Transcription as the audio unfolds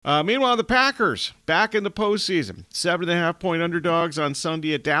Meanwhile, the Packers back in the postseason. 7.5-point underdogs on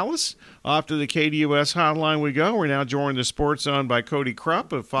Sunday at Dallas. Off to the KDUS hotline we go. We're now joined the Sports Zone by Cody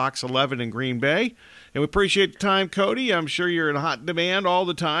Krupp of Fox 11 in Green Bay. And we appreciate the time, Cody. I'm sure you're in hot demand all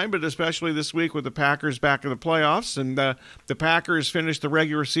the time, but especially this week with the Packers back in the playoffs. And the Packers finished the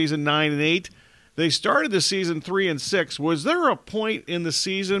regular season 9-8. They started the season 3-6. Was there a point in the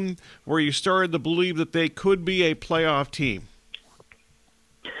season where you started to believe that they could be a playoff team?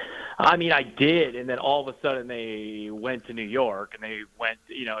 I mean, I did, and then all of a sudden they went to New York, and they went,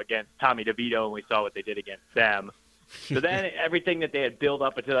 against Tommy DeVito, and we saw what they did against them. So then everything that they had built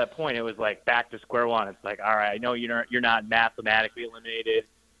up until that point, it was like back to square one. It's like, all right, I know you're not mathematically eliminated,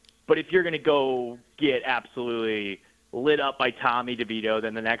 but if you're going to go get absolutely lit up by Tommy DeVito,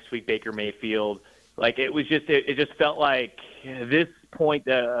 then the next week Baker Mayfield, like it just felt like this point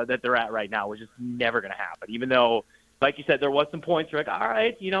that they're at right now was just never going to happen, even though, like you said, there was some points where like, all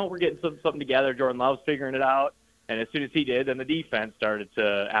right, we're getting something together. Jordan Love's figuring it out. And as soon as he did, then the defense started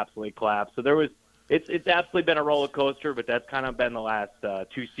to absolutely collapse. So it's absolutely been a roller coaster, but that's kind of been the last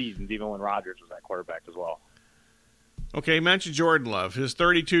 2 seasons, even when Rodgers was at quarterback as well. Okay, you mentioned Jordan Love. His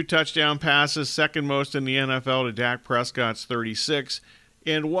 32 touchdown passes, second most in the NFL to Dak Prescott's 36.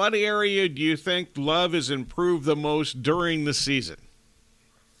 In what area do you think Love has improved the most during the season?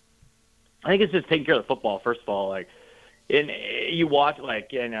 I think it's just taking care of the football, first of all. And you watch,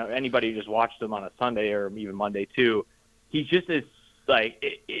 anybody who just watched him on a Sunday or even Monday too, he just is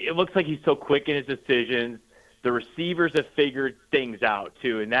it looks like he's so quick in his decisions. The receivers have figured things out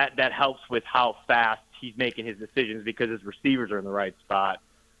too, and that helps with how fast he's making his decisions because his receivers are in the right spot.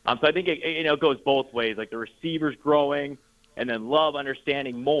 So I think it goes both ways, like the receivers growing and then Love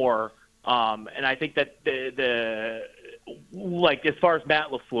understanding more. And I think that the as far as Matt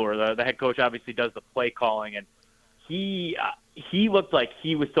LaFleur, the head coach, obviously does the play calling, and he looked like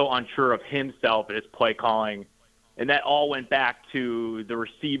he was so unsure of himself and his play calling, and that all went back to the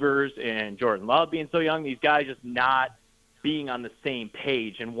receivers and Jordan Love being so young, these guys just not being on the same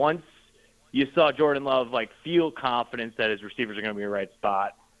page. And once you saw Jordan Love feel confidence that his receivers are going to be in the right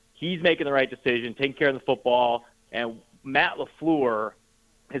spot, he's making the right decision, taking care of the football, and Matt LaFleur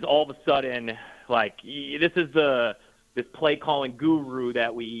is all of a sudden this is this play calling guru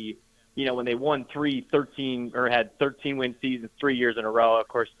that we, when they won 13 or had 13-win seasons 3 years in a row. Of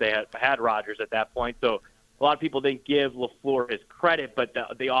course, they had Rodgers at that point, so a lot of people didn't give LaFleur his credit, but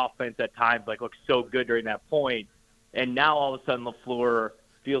the offense at times looked so good during that point. And now all of a sudden LaFleur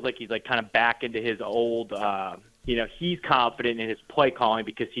feels like he's kind of back into his old, he's confident in his play calling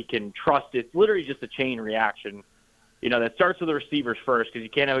because he can trust it. It's literally just a chain reaction, that starts with the receivers first, because you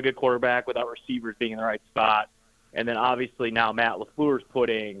can't have a good quarterback without receivers being in the right spot. And then obviously now Matt LaFleur's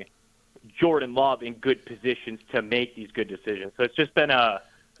putting Jordan Love in good positions to make these good decisions. So it's just been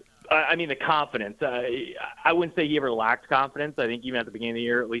the confidence. I wouldn't say he ever lacked confidence. I think even at the beginning of the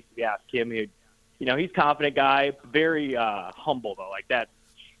year, at least if you ask him, he's a confident guy, very humble though.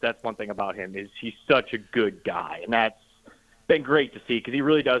 That's one thing about him is he's such a good guy, and that's been great to see because he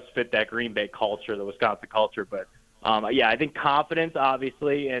really does fit that Green Bay culture, the Wisconsin culture. But I think confidence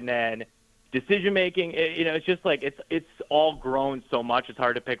obviously, and then decision making. It's just it's all grown so much. It's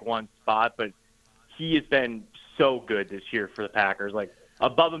hard to pick one spot, but he has been so good this year for the Packers.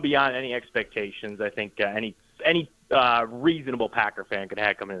 Above and beyond any expectations, I think any reasonable Packer fan could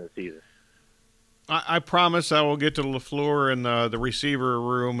have coming into the season. I promise I will get to LaFleur and the receiver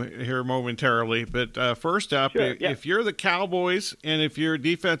room here momentarily. But first up, sure, yeah. If you're the Cowboys and if you're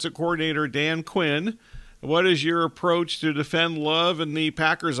defensive coordinator Dan Quinn, what is your approach to defend Love and the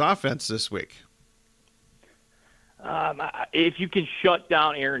Packers offense this week? If you can shut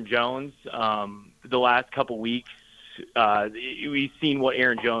down Aaron Jones, the last couple weeks, we've seen what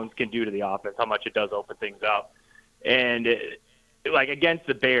Aaron Jones can do to the offense, how much it does open things up. And against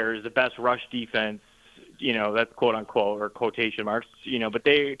the Bears, the best rush defense, that's quote unquote or quotation marks, but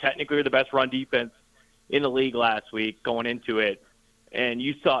they technically are the best run defense in the league last week going into it. And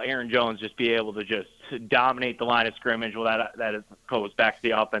you saw Aaron Jones just be able to just dominate the line of scrimmage. Well, that goes back to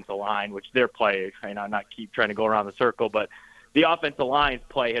the offensive line, which their play, I'm not keep trying to go around the circle, but the offensive line's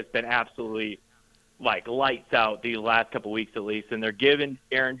play has been absolutely lights out the last couple of weeks at least. And they're giving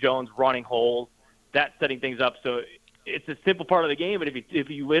Aaron Jones running holes. That's setting things up. So it's a simple part of the game, but if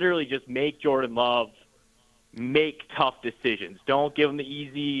you literally just make Jordan Love make tough decisions, don't give him the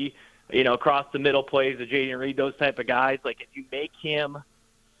easy, across the middle plays, the Jaden Reed, those type of guys. If you make him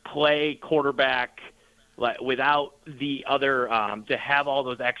play quarterback without the other to have all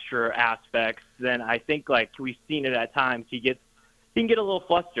those extra aspects, then I think we've seen it at times. He can get a little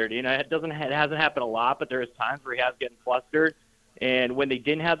flustered. It hasn't happened a lot, but there is times where he has getting flustered. And when they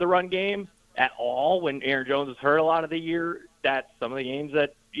didn't have the run game at all, when Aaron Jones was hurt a lot of the year, that's some of the games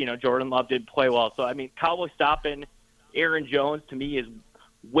that, Jordan Love did play well. So, I mean, Cowboys stopping Aaron Jones to me is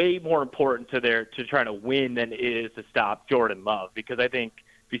way more important to trying to win than it is to stop Jordan Love, because I think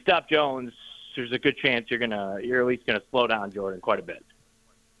if you stop Jones, there's a good chance you're at least gonna slow down Jordan quite a bit.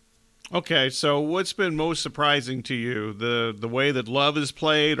 Okay, so what's been most surprising to you, the way that Love has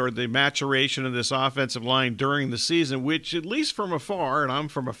played, or the maturation of this offensive line during the season, which at least from afar, and I'm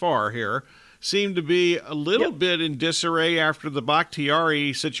from afar here, seemed to be a little bit in disarray after the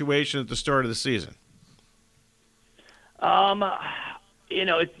Bakhtiari situation at the start of the season?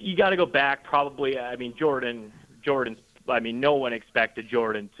 You got to go back probably. I mean, Jordan's. I mean, no one expected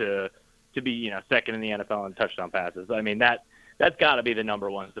Jordan to be second in the NFL in touchdown passes. I mean, that's got to be the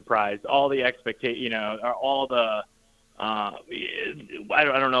number one surprise. All the all the I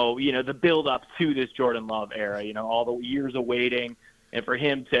don't know, the build up to this Jordan Love era. All the years of waiting, and for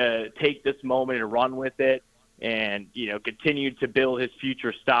him to take this moment and run with it, and continue to build his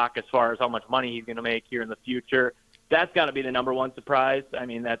future stock as far as how much money he's going to make here in the future. That's got to be the number one surprise. I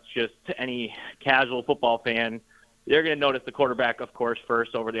mean, that's just any casual football fan. They're going to notice the quarterback, of course,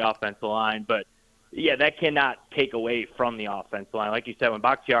 first over the offensive line. But, yeah, that cannot take away from the offensive line. Like you said, when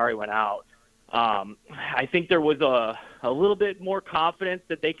Bakhtiari went out, I think there was a little bit more confidence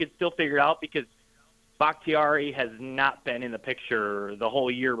that they could still figure it out, because Bakhtiari has not been in the picture the whole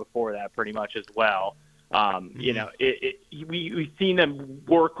year before that pretty much as well. We've seen them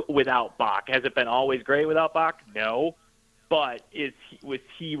work without Bach. Has it been always great without Bach? No. But was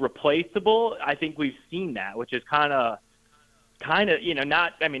he replaceable? I think we've seen that, which is kind of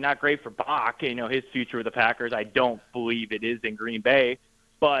not great for Bach. His future with the Packers, I don't believe it is in Green Bay,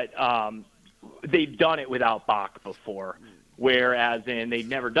 but they've done it without Bach before, whereas they've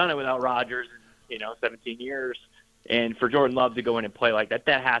never done it without Rodgers in 17 years. And for Jordan Love to go in and play like that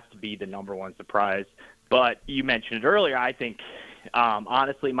has to be the number one surprise. But you mentioned it earlier. I think,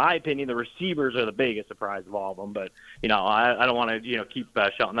 honestly, my opinion, the receivers are the biggest surprise of all of them. But, I don't want to, keep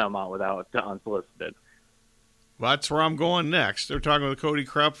shouting them out without unsolicited. Well, that's where I'm going next. They're talking with Cody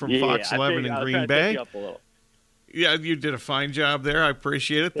Krupp from Fox 11 in Green Bay. Yeah, you did a fine job there. I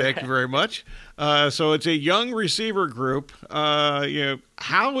appreciate it. Thank you very much. So it's a young receiver group.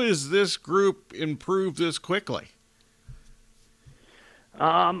 How is this group improved this quickly?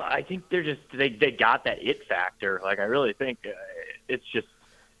 I think they got that it factor. Like, I really think it's just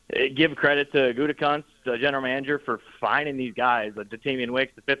give credit to Gutekunst, the general manager, for finding these guys. Like Datamian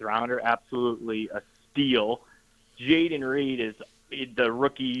Wicks, the fifth rounder, absolutely a steal. Jaden Reed is the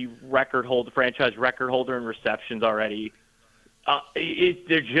rookie franchise record holder in receptions already.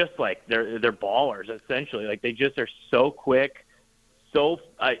 They're just like they're ballers essentially. Like, they just are so quick, so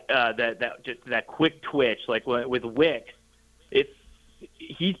that quick twitch. Like with Wicks,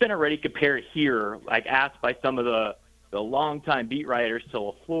 he's been already compared here, like asked by some of the longtime beat writers to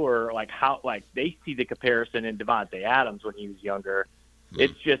LaFleur, like how they see the comparison in Devontae Adams when he was younger.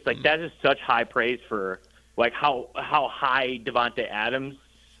 It's just like that is such high praise for like how high Devontae Adams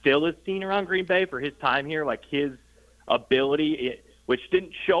still is seen around Green Bay for his time here, like his ability, which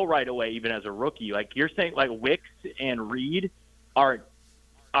didn't show right away even as a rookie. Like you're saying, like Wicks and Reed are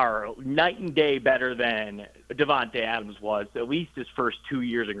night and day better than Devontae Adams was, at least his first 2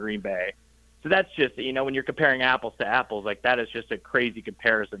 years in Green Bay. So that's just, when you're comparing apples to apples, like that is just a crazy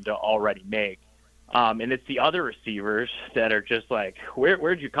comparison to already make. And it's the other receivers that are just like,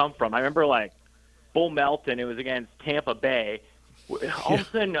 where'd you come from? I remember like Bull Melton, it was against Tampa Bay. All of a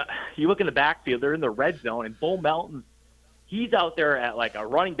sudden, you look in the backfield, they're in the red zone, and Bull Melton, he's out there at like a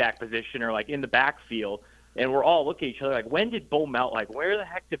running back position or like in the backfield. And we're all looking at each other like, when did Bull Melton, like, where the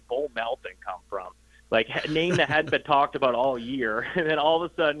heck did Bull Melton come from? Like, a name that hadn't been talked about all year. And then all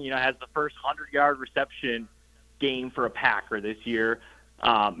of a sudden, has the first 100-yard reception game for a Packer this year.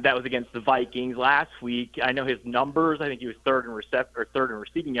 That was against the Vikings last week. I know his numbers. I think he was third in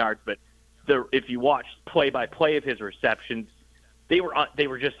receiving yards. But if you watched play-by-play of his receptions, they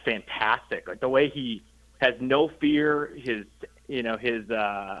were just fantastic. Like, the way he has no fear,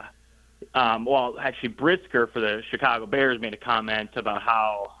 actually, Brisker for the Chicago Bears made a comment about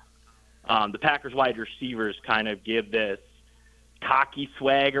how the Packers wide receivers kind of give this cocky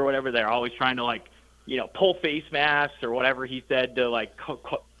swag or whatever. They're always trying to pull face masks or whatever he said to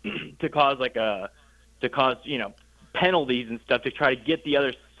to cause penalties and stuff to try to get the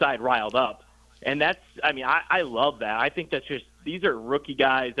other side riled up. And that's, I love that. I think that's just, these are rookie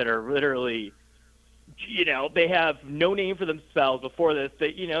guys that are literally, they have no name for themselves before this.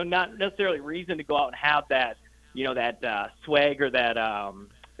 They, not necessarily reason to go out and have that, that swag or that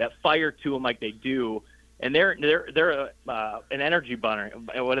fire to them like they do. and they're an energy bunny.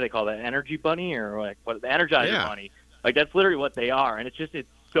 What do they call that? Energy bunny or like what? The Energizer Yeah. bunny. Like that's literally what they are, and it's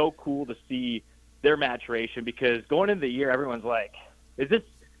so cool to see their maturation because going into the year, everyone's like,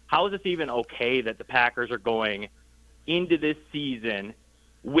 how is this even okay that the Packers are going into this season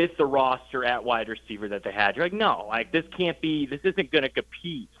with the roster at wide receiver that they had? You're like, no, like this isn't going to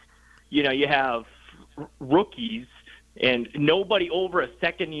compete. You have rookies and nobody over a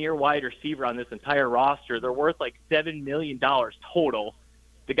second-year wide receiver on this entire roster. They're worth like $7 million total.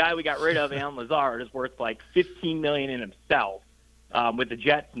 The guy we got rid of, Allen Lazard, is worth like $15 million in himself with the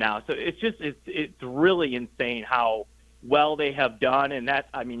Jets now. So it's really insane how well they have done, and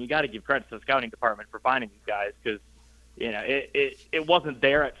you got to give credit to the scouting department for finding these guys because it wasn't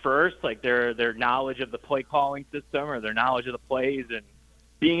there at first, like their knowledge of the play calling system or their knowledge of the plays and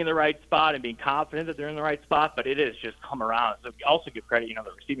being in the right spot and being confident that they're in the right spot, but it has just come around. So also give credit,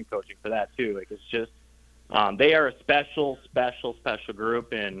 the receiving coaching for that too. Like it's just they are a special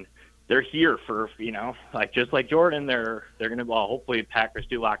group, and they're here for just like Jordan. They're going to hopefully the Packers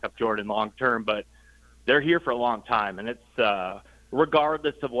do lock up Jordan long term, but they're here for a long time, and it's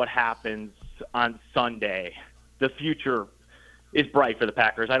regardless of what happens on Sunday, the future is bright for the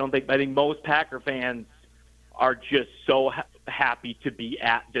Packers. I think most Packer fans are just so happy to be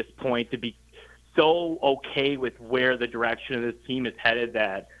at this point, to be so okay with where the direction of this team is headed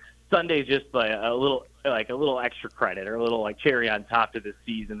that Sunday's just a little extra credit or a little like cherry on top to this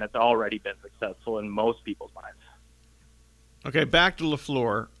season that's already been successful in most people's minds. Okay, back to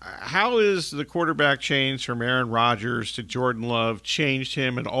LaFleur. How is the quarterback change from Aaron Rodgers to Jordan Love changed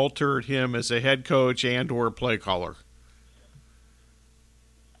him and altered him as a head coach and or play caller?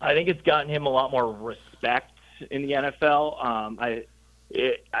 I think it's gotten him a lot more respect in the NFL.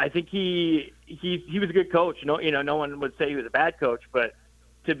 I think he was a good coach. No one would say he was a bad coach, but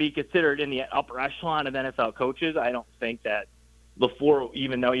to be considered in the upper echelon of NFL coaches, I don't think that LaFleur,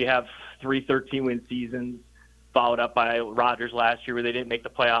 even though you have 3 13-win seasons, followed up by Rodgers last year where they didn't make the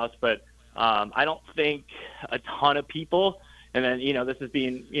playoffs. But I don't think a ton of people, and then, this is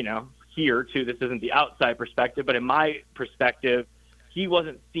being, here too, this isn't the outside perspective, but in my perspective, he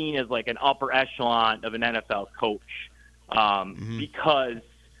wasn't seen as like an upper echelon of an NFL coach because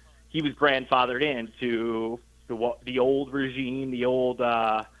he was grandfathered into the old regime, the old,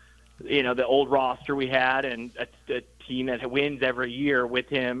 the old roster we had, and a team that wins every year with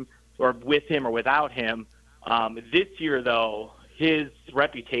him or without him. This year, though, his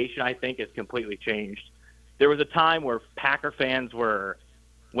reputation, I think, has completely changed. There was a time where Packer fans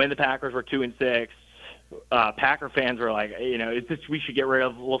when the Packers were 2-6, Packer fans were like, we should get rid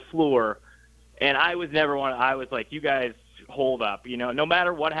of LaFleur. And I was never one. I was like, you guys hold up. No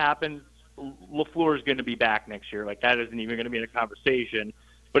matter what happens, LaFleur is going to be back next year. Like, that isn't even going to be in a conversation.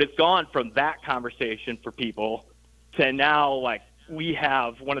 But it's gone from that conversation for people to now, like, we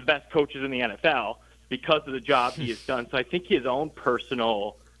have one of the best coaches in the NFL because of the job he has done. So I think his own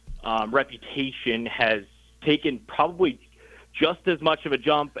personal reputation has taken probably just as much of a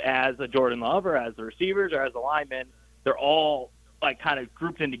jump as a Jordan Love or as the receivers or as the linemen. They're all like kind of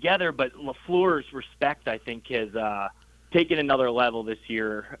grouped in together, but LaFleur's respect, I think, has taken another level this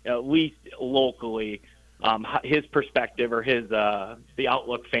year, at least locally. His perspective or the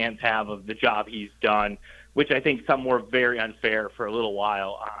outlook fans have of the job he's done, which I think some were very unfair for a little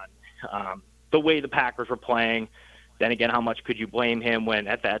while on the way the Packers were playing. Then again, how much could you blame him when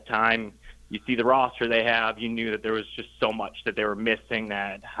at that time you see the roster they have, you knew that there was just so much that they were missing,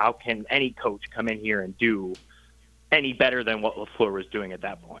 that how can any coach come in here and do any better than what LaFleur was doing at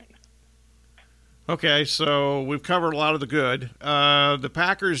that point? Okay, so we've covered a lot of the good. The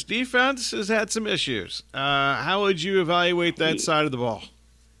Packers' defense has had some issues. How would you evaluate that side of the ball?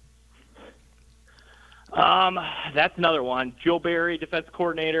 That's another one. Joe Barry, defense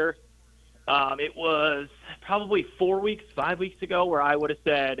coordinator. It was probably 5 weeks ago where I would have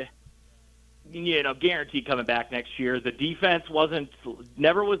said, guaranteed coming back next year. The defense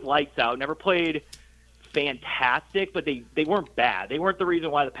never was lights out, never played fantastic, but they weren't bad. They weren't the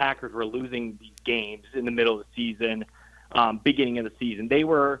reason why the Packers were losing these games in the middle of the season, beginning of the season. They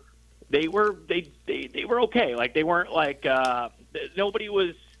were okay. Like, they weren't like nobody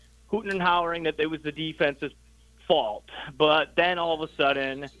was hooting and hollering that it was the defense's fault. But then all of a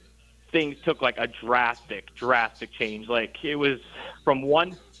sudden, things took like a drastic change. Like, it was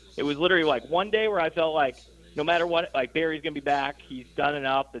literally like one day where I felt like no matter what, like, Barry's going to be back. He's done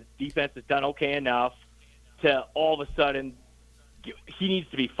enough. The defense has done okay enough to all of a sudden he needs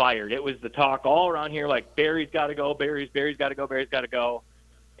to be fired. It was the talk all around here, like, Barry's got to go, Barry's got to go, Barry's got to go.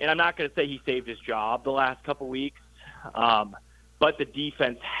 And I'm not going to say he saved his job the last couple weeks, but the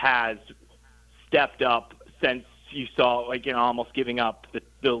defense has stepped up since you saw, like, almost giving up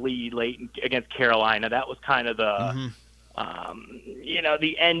the lead late against Carolina. That was kind of the,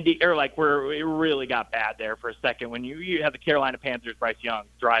 the end, or like where it really got bad there for a second when you have the Carolina Panthers, Bryce Young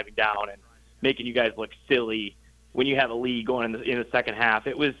driving down and making you guys look silly when you have a lead going in the second half.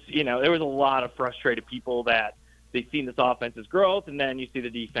 It was, there was a lot of frustrated people that they've seen this offense's growth, and then you see the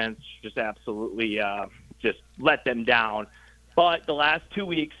defense just absolutely just let them down. But the last 2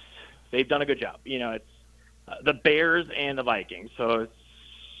 weeks, they've done a good job. It's the Bears and the Vikings, so it's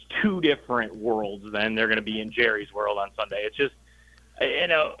two different worlds than they're going to be in Jerry's world on Sunday. It's just,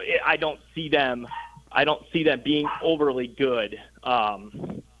 I don't see them being overly good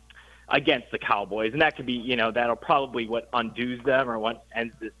against the Cowboys, and that could be, that'll probably what undoes them or what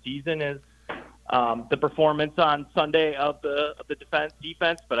ends the season is the performance on Sunday of the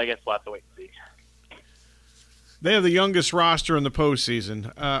defense. But I guess we'll have to wait and see. They have the youngest roster in the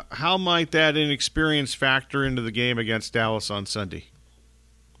postseason. How might that inexperience factor into the game against Dallas on Sunday?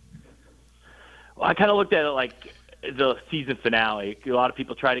 Well, I kind of looked at it like the season finale. A lot of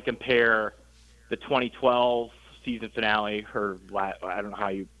people try to compare the 2012 season finale, or I don't know how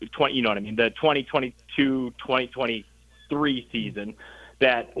you the 2022-2023 season,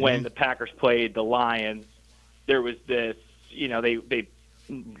 that when the Packers played the Lions, there was this, they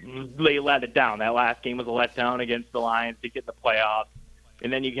let it down. That last game was a letdown against the Lions to get the playoffs.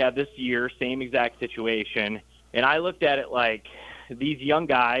 And then you have this year, same exact situation. And I looked at it like these young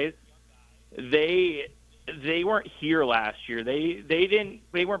guys, they weren't here last year. They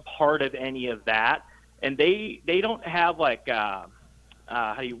weren't part of any of that. And they don't have like how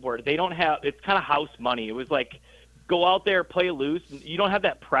do you word it? They don't have, it's kind of house money. It was like, go out there, play loose. You don't have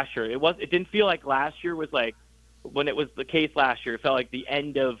that pressure. It didn't feel like last year was like, when it was the case last year, it felt like the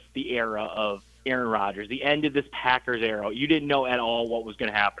end of the era of Aaron Rodgers, the end of this Packers era. You didn't know at all what was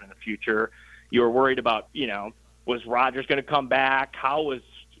going to happen in the future. You were worried about, was Rodgers going to come back? How was,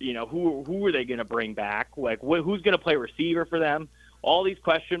 who were they going to bring back? Like, who's going to play receiver for them? All these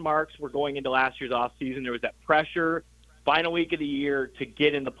question marks were going into last year's offseason. There was that pressure, final week of the year, to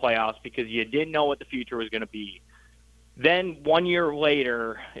get in the playoffs because you didn't know what the future was going to be. Then 1 year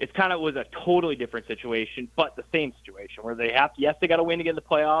later, it kind of was a totally different situation, but the same situation where they got to win to get in the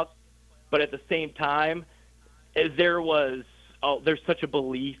playoffs, but at the same time, there's such a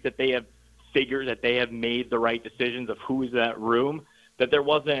belief that they have figured that they have made the right decisions of who is in that room, that there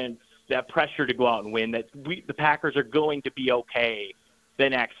wasn't that pressure to go out and win, that the Packers are going to be okay the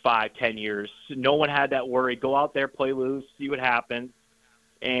next 5-10 years. No one had that worry. Go out there, play loose, see what happens,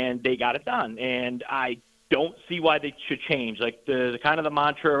 and they got it done. And I don't see why they should change. Like the kind of the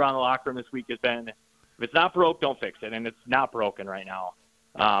mantra around the locker room this week has been, if it's not broke, don't fix it. And it's not broken right now.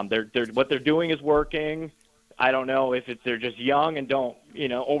 What they're doing is working. I don't know if they're just young and don't,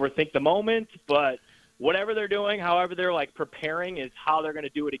 overthink the moment, but whatever they're doing, however they're like preparing is how they're going to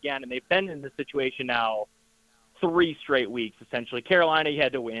do it again. And they've been in this situation now 3 straight weeks, essentially. Carolina, you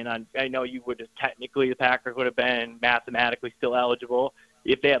had to win. I know you would have technically, the Packers would have been mathematically still eligible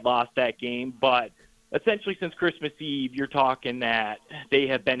if they had lost that game, but essentially since Christmas Eve, you're talking that they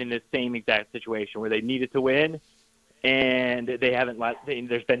have been in the same exact situation where they needed to win, and they haven't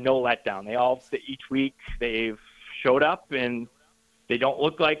there's been no letdown. Each week they've showed up, and they don't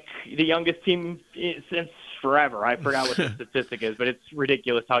look like the youngest team since forever. I forgot what the statistic is, but it's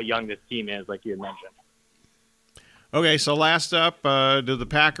ridiculous how young this team is, like you had mentioned. Okay, so last up, do the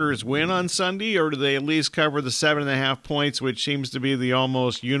Packers win on Sunday, or do they at least cover the 7.5 points, which seems to be the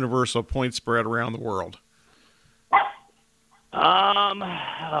almost universal point spread around the world?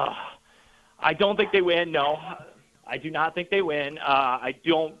 I don't think they win. No, I do not think they win. I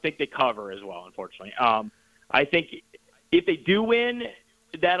don't think they cover as well, unfortunately. I think if they do win,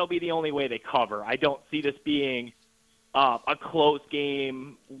 that'll be the only way they cover. I don't see this being a close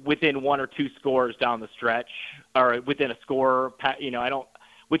game within 1 or 2 scores down the stretch, or within a score.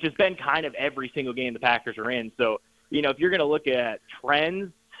 Which has been kind of every single game the Packers are in. So, if you're going to look at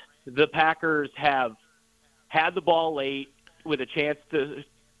trends, the Packers have had the ball late with a chance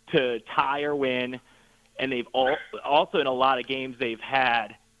to tie or win, and they've also in a lot of games they've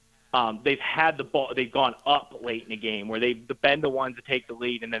had the ball. They've gone up late in the game where they've been the ones to take the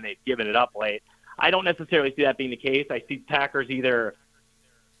lead, and then they've given it up late. I don't necessarily see that being the case. I see Packers either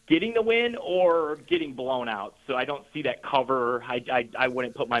getting the win or getting blown out. So I don't see that cover. I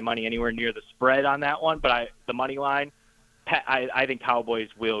wouldn't put my money anywhere near the spread on that one, but the money line, I think Cowboys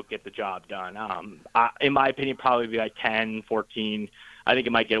will get the job done. In my opinion, probably be like 10, 14. I think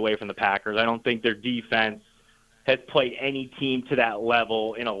it might get away from the Packers. I don't think their defense has played any team to that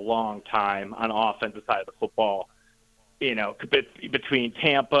level in a long time on the offensive side of the football. between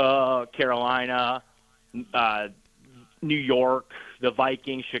Tampa, Carolina, New York, the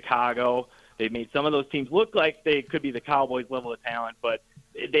Vikings, Chicago. They've made some of those teams look like they could be the Cowboys level of talent, but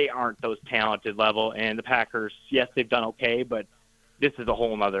they aren't those talented level. And the Packers, yes, they've done okay, but this is a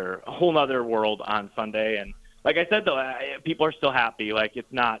whole nother world on Sunday. And like I said, though, people are still happy. Like it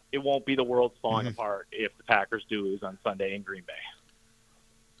won't be the world falling apart if the Packers do lose on Sunday in Green Bay.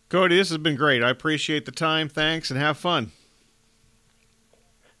 Cody, this has been great. I appreciate the time. Thanks, and have fun.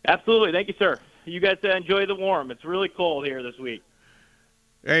 Absolutely. Thank you, sir. You guys enjoy the warm. It's really cold here this week.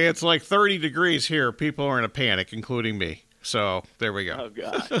 Hey, it's like 30 degrees here. People are in a panic, including me. So there we go. Oh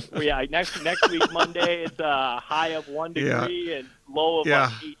God. Well, yeah. Next week Monday, it's a high of 1 degree and low of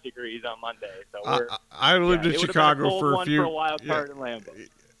like 8 degrees on Monday. So I lived in Chicago for a few. For a wild card in Lambeau.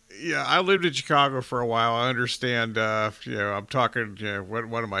 Yeah, I lived in Chicago for a while. I understand. I'm talking.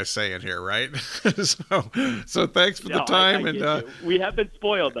 What am I saying here, right? so thanks for the time. We have been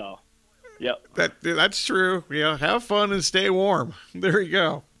spoiled though. Yep. That's true. Yeah, have fun and stay warm. There you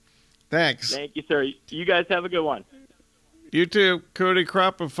go. Thanks. Thank you, sir. You guys have a good one. You too. Cody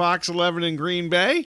Krupp of Fox 11 in Green Bay.